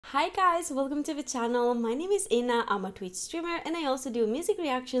Hi guys, welcome to the channel. My name is Ina. I'm a Twitch streamer and I also do music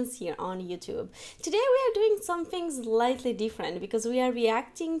reactions here on YouTube. Today we are doing something slightly different because we are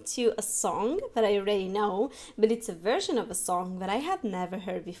reacting to a song that I already know, but it's a version of a song that I have never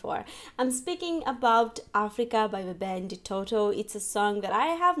heard before. I'm speaking about Africa by the band Toto. It's a song that I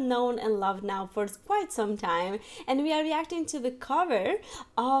have known and loved now for quite some time, and we are reacting to the cover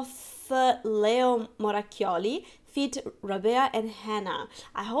of Leo Moracchioli feat. Rabea and Hannah.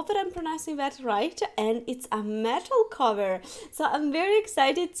 I hope that I'm pronouncing that right, and it's a metal cover, so I'm very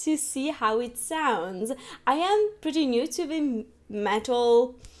excited to see how it sounds. I am pretty new to the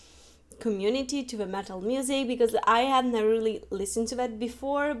metal community, to the metal music, because I have never really listened to that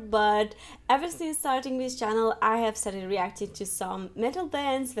before, but ever since starting this channel I have started reacting to some metal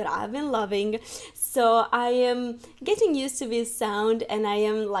bands that I've been loving, so I am getting used to this sound and I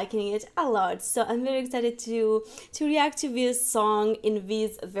am liking it a lot. So I'm very excited to react to this song in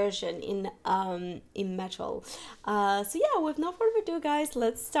this version in metal. So yeah, with no further ado guys,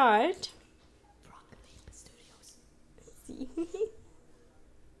 let's start. Let's see.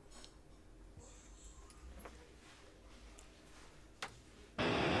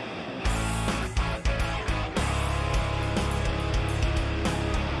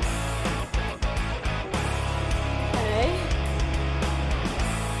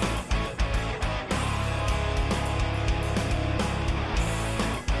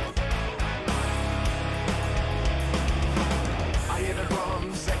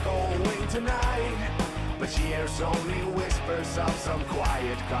 Tonight, but she hears only whispers of some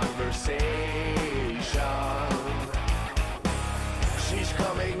quiet conversation. She's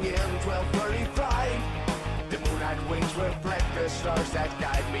coming in 12:35. The moonlight wings reflect the stars that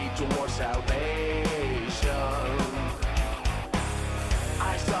guide me towards salvation.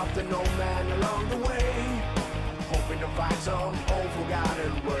 I stopped an old man along the way, hoping to find some old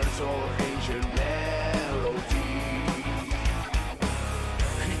forgotten words or ancient melody.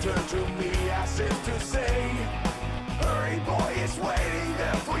 Turn to me as if to say, hurry boy, it's waiting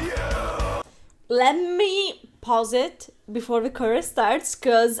there for you. Let me pause it before the chorus starts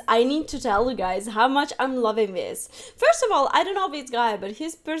because I need to tell you guys how much I'm loving this. First of all, I don't know this guy, but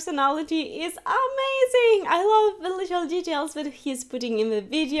his personality is amazing. I love the little details that he's putting in the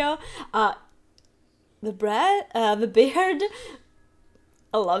video. The beard,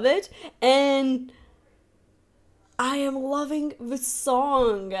 I love it, and I am loving the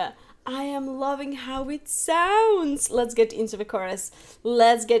song. I am loving how it sounds. Let's get into the chorus.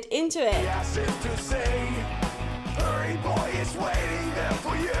 Let's get into it. Yes, if to say, hurry boy, it's waiting there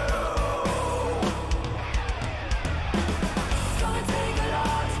for you. Gonna take a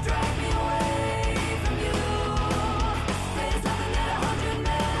lot to drag me away from you. There's nothing that 100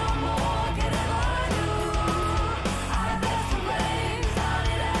 men or more can ever do. I left the rains down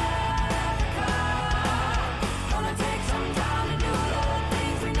in Africa. Gonna take some time to do the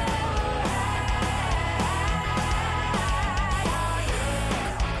things we never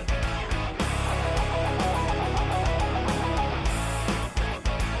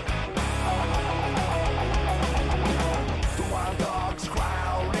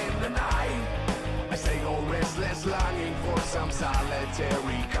longing for some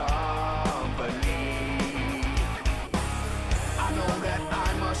solitary company. I know that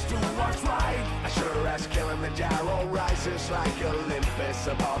I must do what's right, as sure as Kilimanjaro rises like Olympus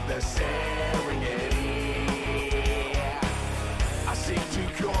above the Serengeti. I seek to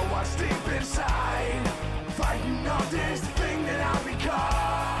cure what's deep inside, fighting off this thing that I become.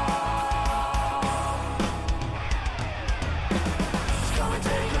 It's gonna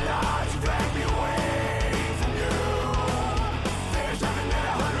take a lot to drag me away.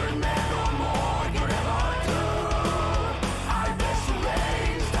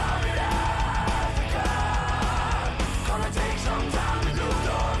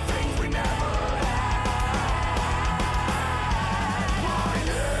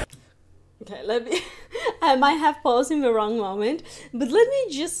 Okay, let me I might have paused in the wrong moment, but let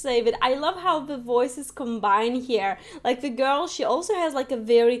me just say that I love how the voices combine here. Like the girl, she also has like a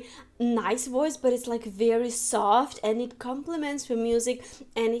very nice voice, but it's like very soft and it complements the music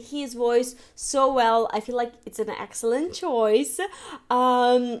and his voice so well. I feel like it's an excellent choice.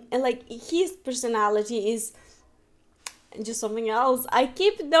 And like his personality is just something else. I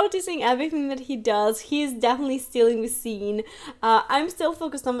keep noticing everything that he does. He's definitely stealing the scene. I'm still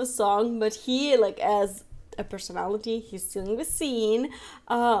focused on the song, but he, like, as a personality, he's stealing the scene.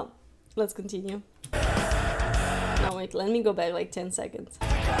 Let's continue. No, wait, let me go back like 10 seconds.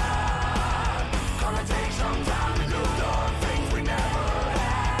 Gonna take some time to do the things we never had.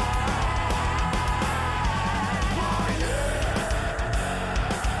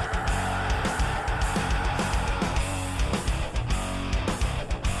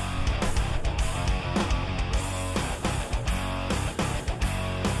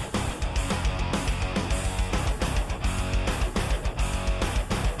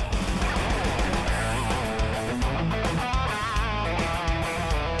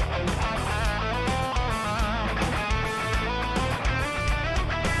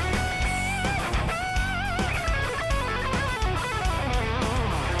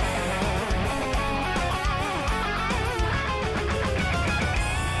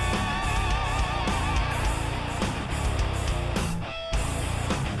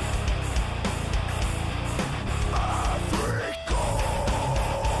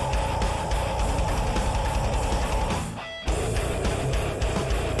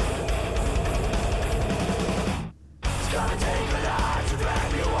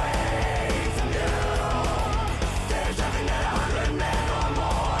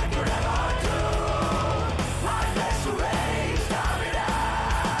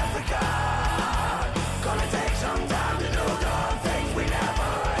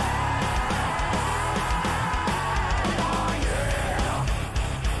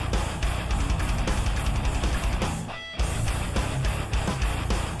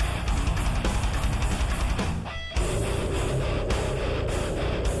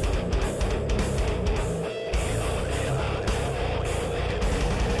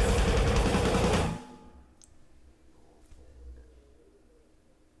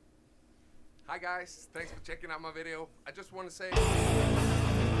 Hi guys, thanks for checking out my video. I just want to say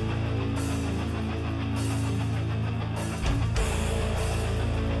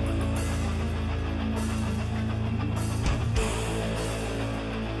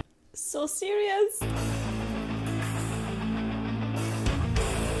So serious.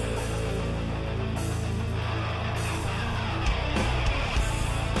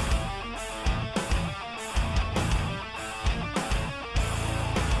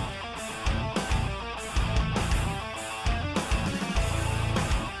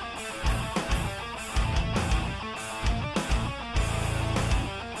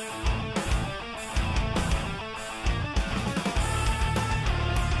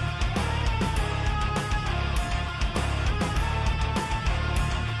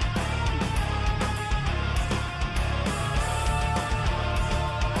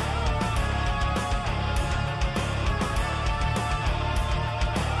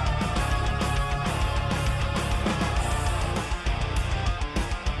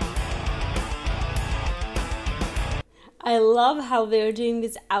 I love how they're doing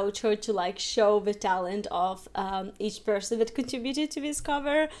this outro to like show the talent of each person that contributed to this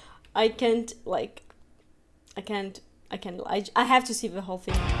cover. I have to see the whole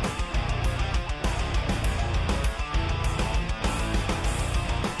thing.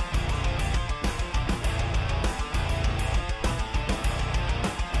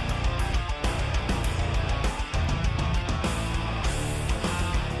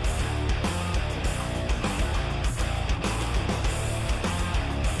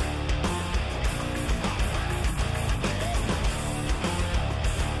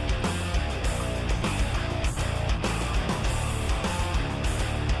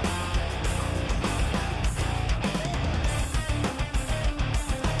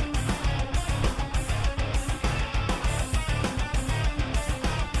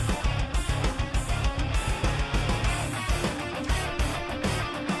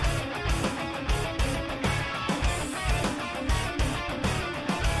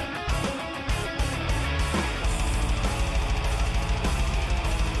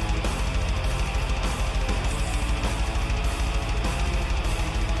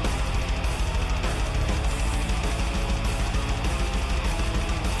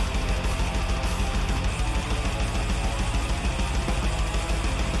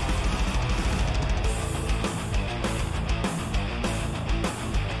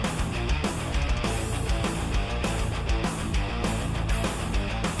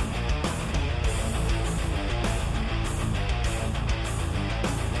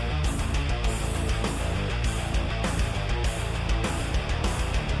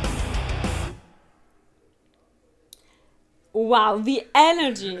 Wow, the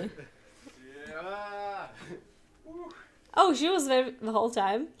energy. yeah. Oh, she was there the whole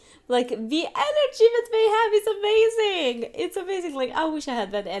time. Like, the energy that they have is amazing. It's amazing. Like, I wish I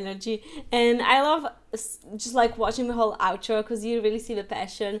had that energy. And I love just like watching the whole outro because you really see the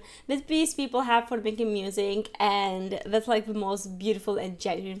passion that these people have for making music. And that's like the most beautiful and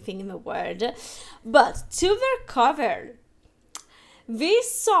genuine thing in the world. But to their cover,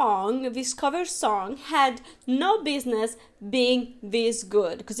 this cover song had no business being this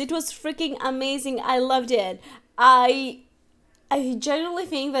good because it was freaking amazing. I loved it. I genuinely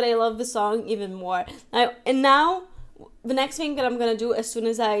think that I love the song even more. And now, the next thing that I'm gonna do as soon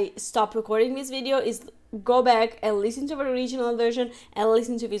as I stop recording this video is go back and listen to the original version and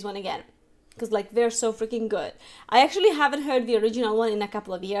listen to this one again. Because, like, they're so freaking good. I actually haven't heard the original one in a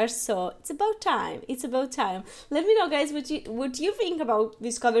couple of years, so it's about time. It's about time. Let me know, guys, what you think about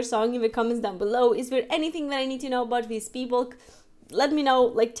this cover song in the comments down below. Is there anything that I need to know about these people? Let me know,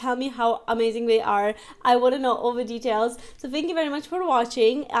 like, tell me how amazing they are. I want to know all the details. So thank you very much for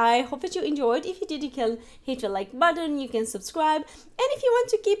watching. I hope that you enjoyed. If you did, you can hit the like button, you can subscribe. And if you want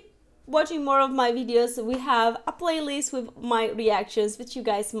to keep watching more of my videos, we have a playlist with my reactions which you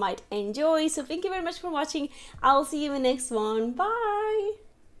guys might enjoy. So thank you very much for watching. I'll see you in the next one. Bye.